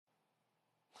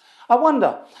I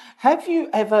wonder, have you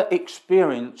ever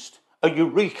experienced a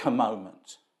eureka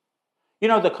moment? You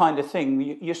know, the kind of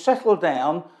thing, you settle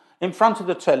down in front of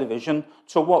the television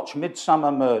to watch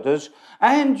Midsummer Murders,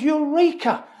 and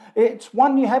eureka! It's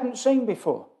one you haven't seen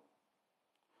before.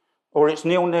 Or it's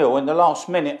 0-0 in the last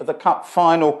minute of the cup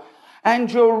final,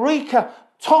 and eureka!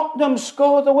 Tottenham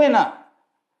score the winner.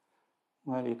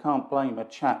 Well, you can't blame a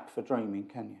chap for dreaming,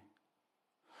 can you?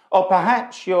 Or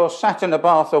perhaps you're sat in a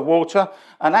bath of water,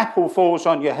 an apple falls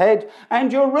on your head,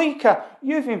 and eureka!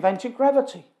 You've invented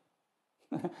gravity.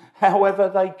 However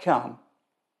they come,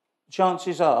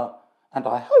 chances are, and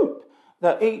I hope,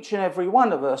 that each and every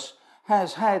one of us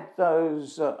has had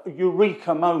those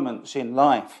eureka moments in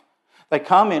life. They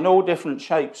come in all different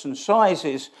shapes and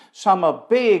sizes. Some are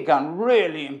big and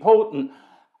really important.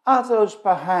 Others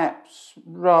perhaps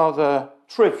rather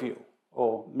trivial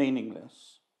or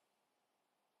meaningless.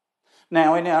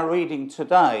 Now, in our reading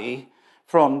today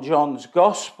from John's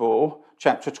Gospel,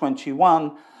 chapter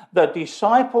 21, the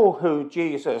disciple who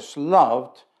Jesus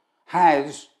loved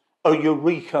has a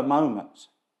eureka moment.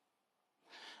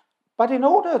 But in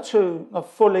order to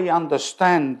fully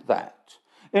understand that,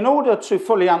 in order to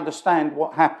fully understand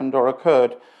what happened or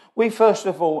occurred, we first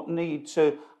of all need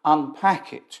to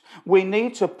unpack it. We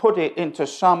need to put it into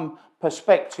some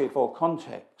perspective or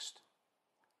context.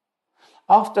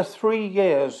 After 3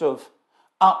 years of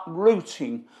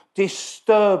uprooting,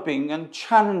 disturbing and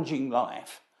challenging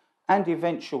life and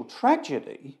eventual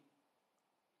tragedy,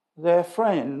 their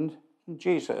friend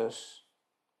Jesus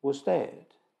was dead.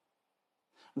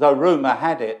 Though rumour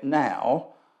had it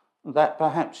now that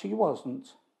perhaps he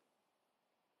wasn't.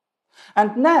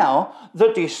 And now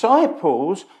the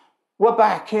disciples were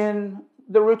back in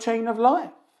the routine of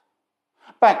life,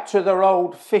 back to their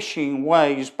old fishing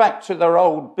ways, back to their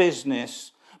old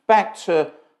business, back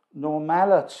to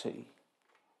normality,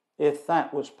 if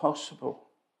that was possible.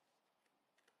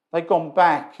 They'd gone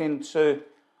back into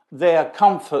their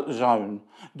comfort zone,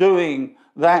 doing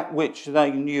that which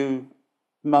they knew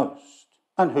most.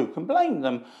 And who can blame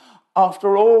them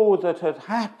after all that had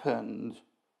happened?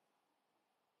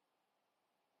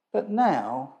 But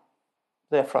now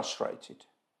they're frustrated.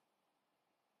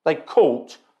 They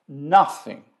caught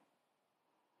nothing.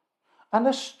 And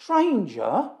a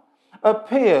stranger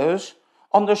appears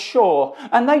on the shore,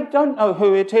 and they don't know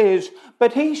who it is,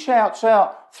 but he shouts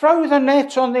out, "Throw the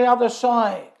net on the other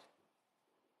side."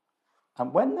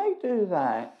 And when they do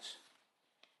that,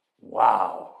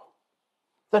 wow,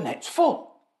 the net's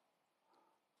full.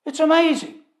 It's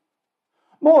amazing.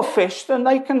 More fish than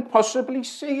they can possibly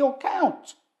see or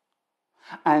count.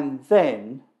 And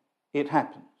then it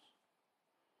happens.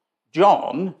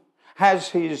 John has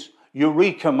his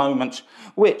eureka moments,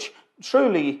 which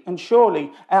truly and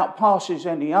surely outpasses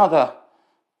any other.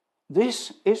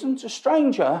 This isn't a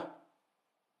stranger.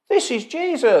 This is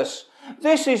Jesus.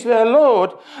 This is their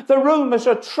Lord. The rumours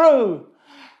are true.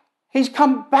 He's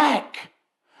come back.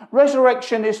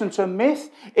 Resurrection isn't a myth,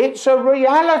 it's a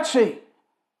reality.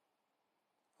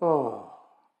 Oh,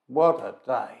 what a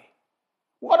day.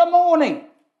 What a morning.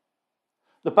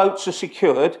 The boats are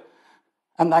secured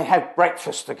and they have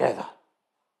breakfast together.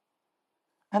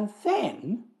 And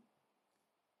then,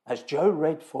 as Joe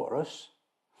read for us,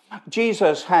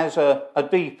 Jesus has a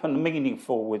deep and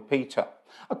meaningful with Peter.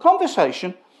 A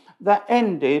conversation that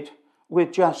ended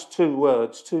with just 2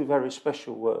 words, 2 very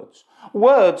special words.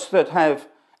 Words that have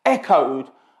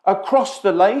echoed across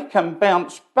the lake and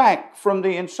bounced back from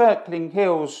the encircling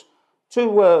hills. 2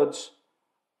 words,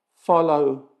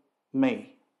 follow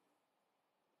me.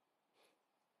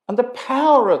 And the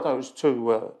power of those 2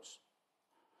 words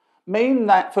mean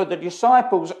that for the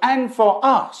disciples and for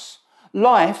us,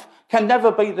 life can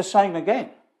never be the same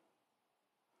again.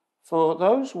 For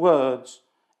those words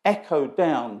echo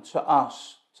down to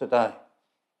us today.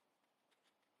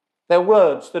 They're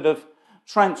words that have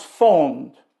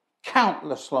transformed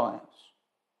countless lives.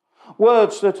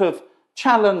 Words that have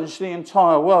challenged the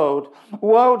entire world.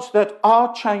 Words that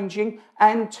are changing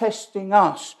and testing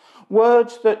us.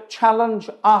 Words that challenge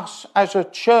us as a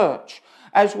church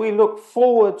as we look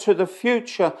forward to the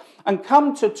future and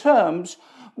come to terms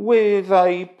with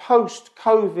a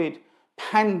post-COVID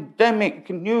pandemic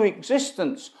new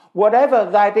existence, whatever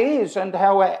that is and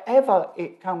however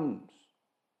it comes.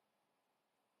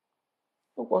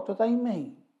 But what do they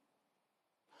mean?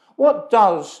 What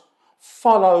does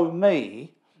follow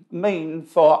me mean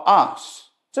for us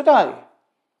today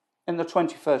in the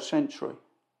 21st century?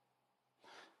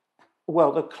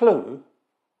 Well, the clue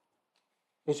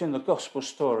is in the gospel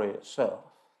story itself.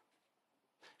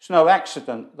 It's no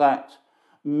accident that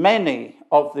many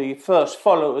of the first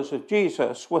followers of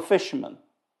Jesus were fishermen.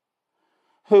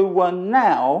 who were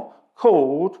now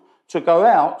called to go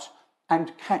out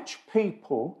and catch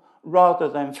people rather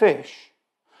than fish.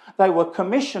 They were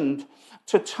commissioned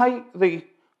to take the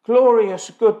glorious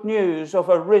good news of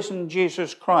a risen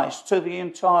Jesus Christ to the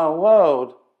entire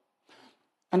world.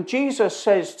 And Jesus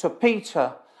says to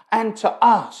Peter and to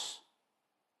us,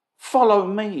 "Follow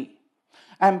me."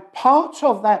 And part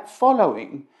of that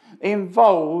following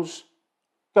involves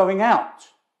going out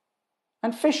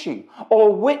and fishing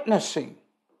or witnessing,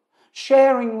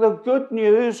 sharing the good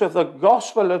news of the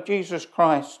gospel of Jesus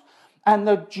Christ and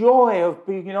the joy of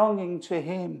belonging to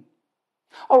him.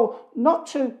 Oh, not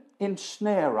to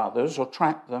ensnare others or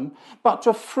trap them, but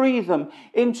to free them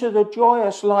into the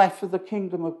joyous life of the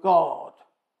kingdom of God,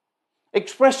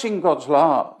 expressing God's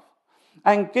love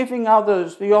and giving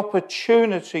others the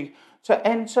opportunity to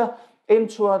enter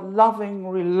into a loving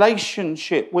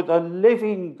relationship with a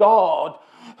living God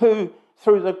who,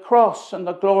 through the cross and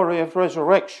the glory of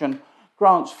resurrection,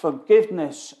 grants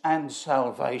forgiveness and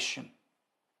salvation.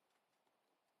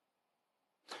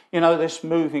 You know, this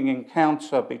moving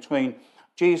encounter between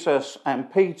Jesus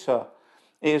and Peter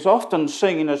is often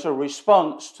seen as a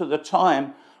response to the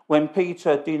time when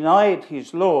Peter denied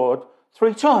his Lord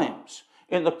 3 times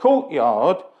in the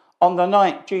courtyard on the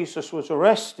night Jesus was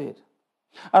arrested.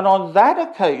 And on that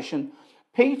occasion,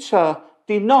 Peter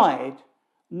denied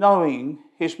knowing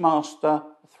his master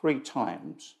 3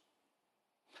 times.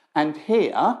 And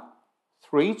here,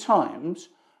 3 times,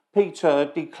 Peter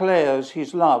declares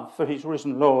his love for his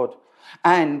risen Lord.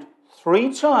 And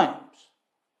 3 times,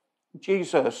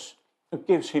 Jesus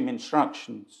gives him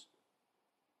instructions.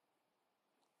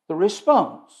 The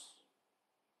response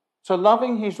to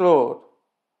loving his Lord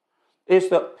is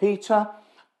that Peter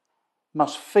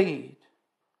must feed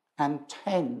and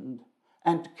tend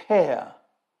and care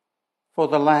for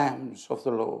the lambs of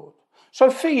the Lord.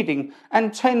 So feeding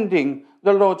and tending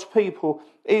the Lord's people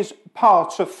is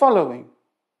part of following.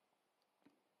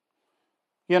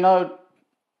 You know,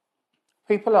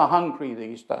 people are hungry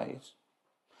these days.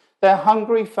 They're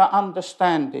hungry for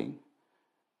understanding,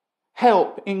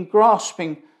 help in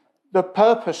grasping the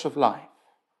purpose of life,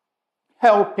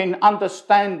 help in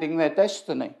understanding their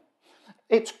destiny.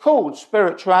 It's called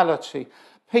spirituality.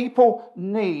 People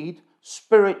need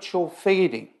spiritual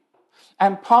feeding.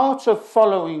 And part of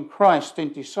following Christ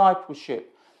in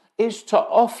discipleship is to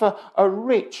offer a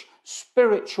rich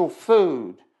spiritual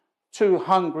food to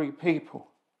hungry people.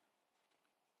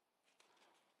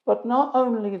 But not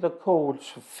only the call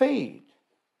to feed,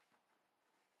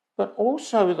 but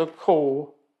also the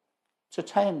call to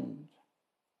tend.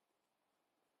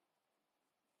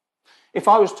 If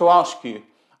I was to ask you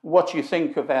what you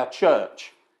think of our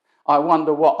church, I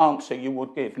wonder what answer you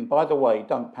would give. And by the way,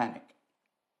 don't panic.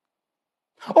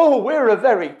 Oh, we're a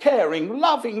very caring,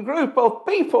 loving group of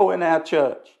people in our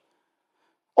church.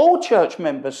 All church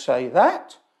members say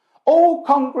that. All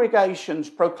congregations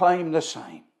proclaim the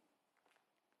same.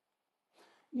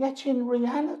 Yet in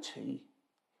reality,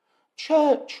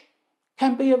 church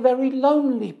can be a very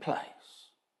lonely place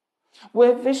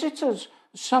where visitors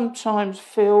sometimes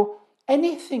feel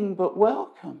anything but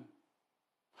welcome.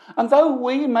 And though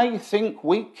we may think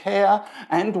we care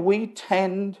and we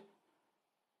tend,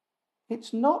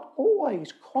 it's not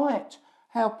always quite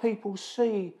how people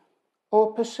see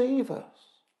or perceive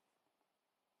us.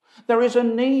 There is a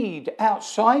need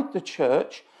outside the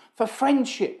church for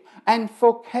friendship and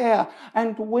for care,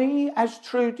 and we as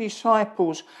true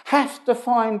disciples have to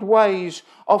find ways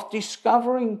of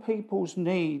discovering people's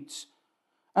needs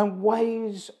and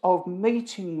ways of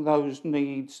meeting those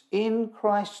needs in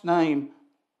Christ's name.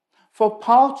 For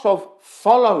part of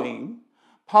following,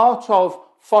 part of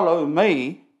follow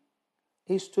me,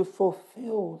 is to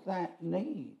fulfill that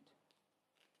need.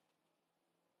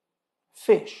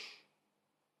 Fish,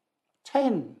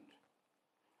 tend,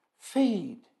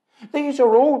 feed. These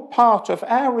are all part of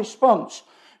our response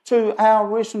to our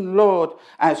risen Lord.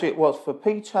 As it was for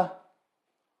Peter,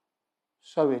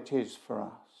 so it is for us.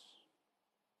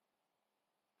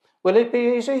 Will it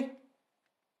be easy?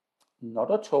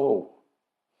 Not at all.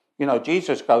 You know,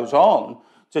 Jesus goes on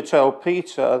to tell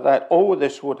Peter that all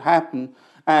this would happen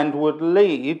and would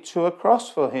lead to a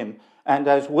cross for him. And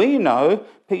as we know,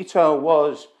 Peter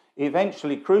was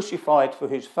eventually crucified for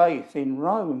his faith in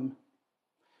Rome.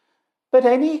 But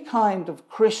any kind of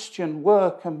Christian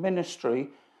work and ministry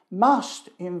must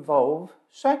involve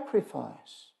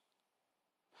sacrifice.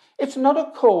 It's not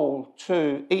a call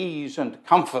to ease and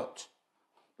comfort,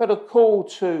 but a call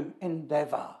to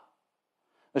endeavour.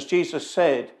 As Jesus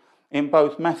said in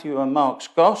both Matthew and Mark's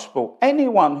Gospel,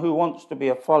 anyone who wants to be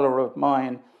a follower of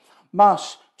mine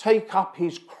must take up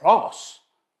his cross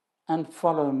and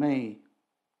follow me.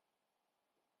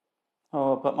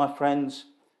 but my friends,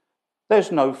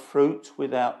 there's no fruit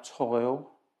without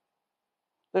toil.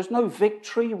 There's no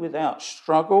victory without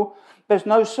struggle. There's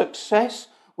no success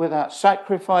without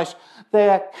sacrifice.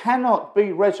 There cannot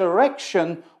be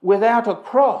resurrection without a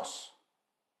cross.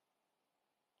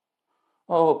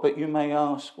 Oh, but you may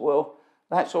ask, well,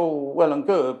 that's all well and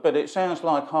good, but it sounds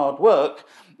like hard work,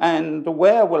 and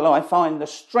where will I find the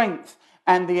strength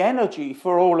and the energy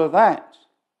for all of that?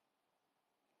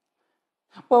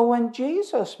 Well, when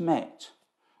Jesus met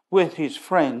with his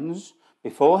friends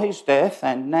before his death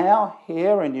and now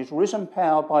here in his risen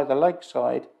power by the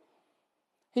lakeside,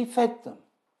 he fed them.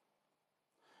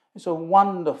 It's a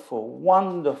wonderful,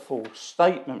 wonderful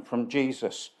statement from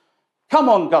Jesus. Come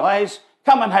on, guys,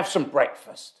 come and have some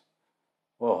breakfast.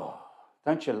 Oh,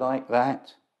 don't you like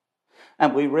that?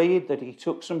 And we read that he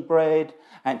took some bread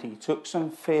and he took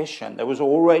some fish, and there was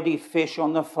already fish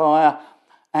on the fire,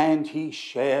 and he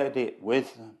shared it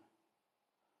with them.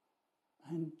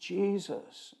 And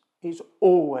Jesus is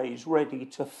always ready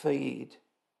to feed.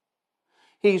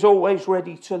 He's always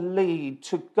ready to lead,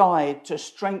 to guide, to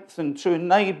strengthen, to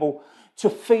enable, to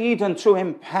feed and to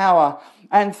empower.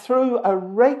 And through a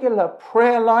regular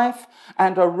prayer life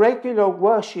and a regular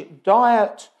worship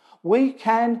diet, we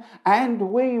can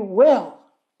and we will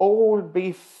all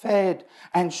be fed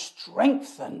and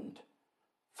strengthened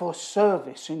for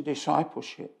service in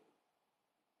discipleship.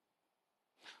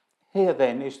 Here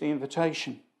then is the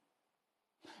invitation.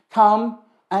 Come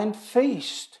and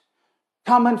feast.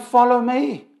 Come and follow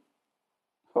me.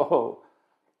 Oh,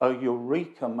 a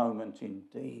Eureka moment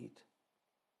indeed.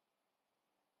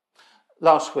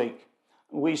 Last week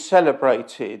we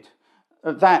celebrated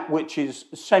that which is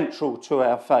central to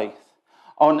our faith.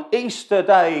 On Easter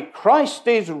Day, Christ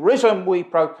is risen, we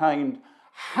proclaimed.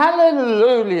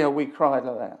 Hallelujah, we cried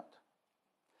aloud.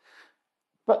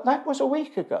 But that was a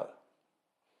week ago.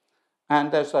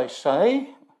 And as they say,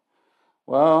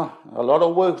 well, a lot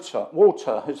of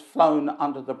water has flown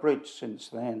under the bridge since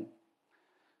then.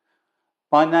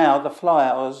 By now, the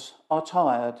flowers are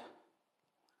tired.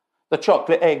 The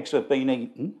chocolate eggs have been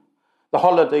eaten. The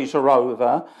holidays are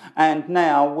over. And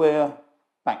now we're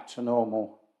back to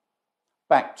normal,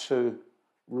 back to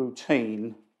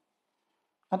routine.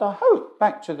 And I hope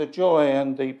back to the joy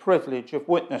and the privilege of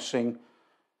witnessing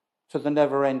to the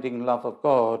never-ending love of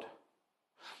God.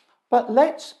 But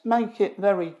let's make it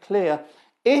very clear,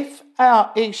 if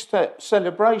our Easter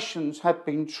celebrations had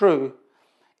been true,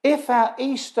 if our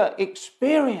Easter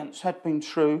experience had been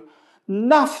true,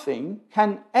 nothing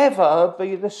can ever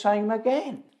be the same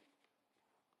again.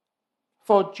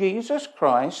 For Jesus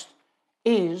Christ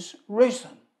is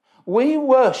risen. We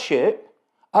worship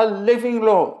a living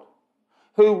Lord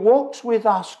who walks with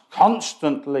us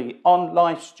constantly on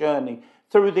life's journey,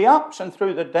 through the ups and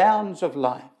through the downs of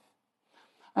life.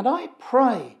 And I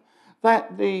pray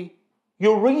that the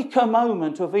Eureka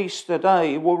moment of Easter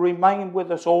Day will remain with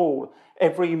us all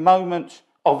every moment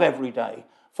of every day.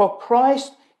 For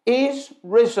Christ is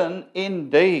risen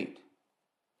indeed.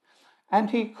 And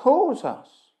he calls us,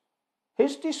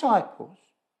 his disciples,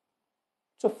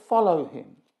 to follow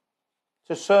him,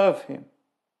 to serve him,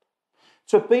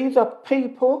 to be the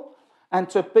people and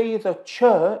to be the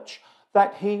church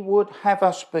that he would have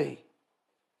us be.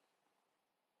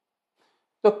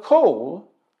 The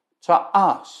call to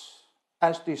us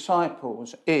as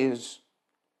disciples is,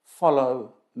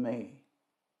 follow me.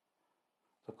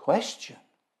 The question,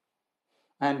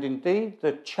 and indeed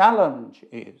the challenge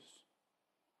is,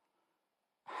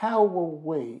 how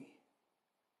will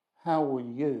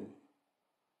you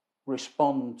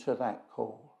respond to that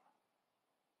call?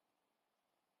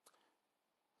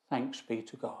 Thanks be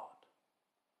to God.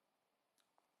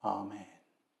 Amen.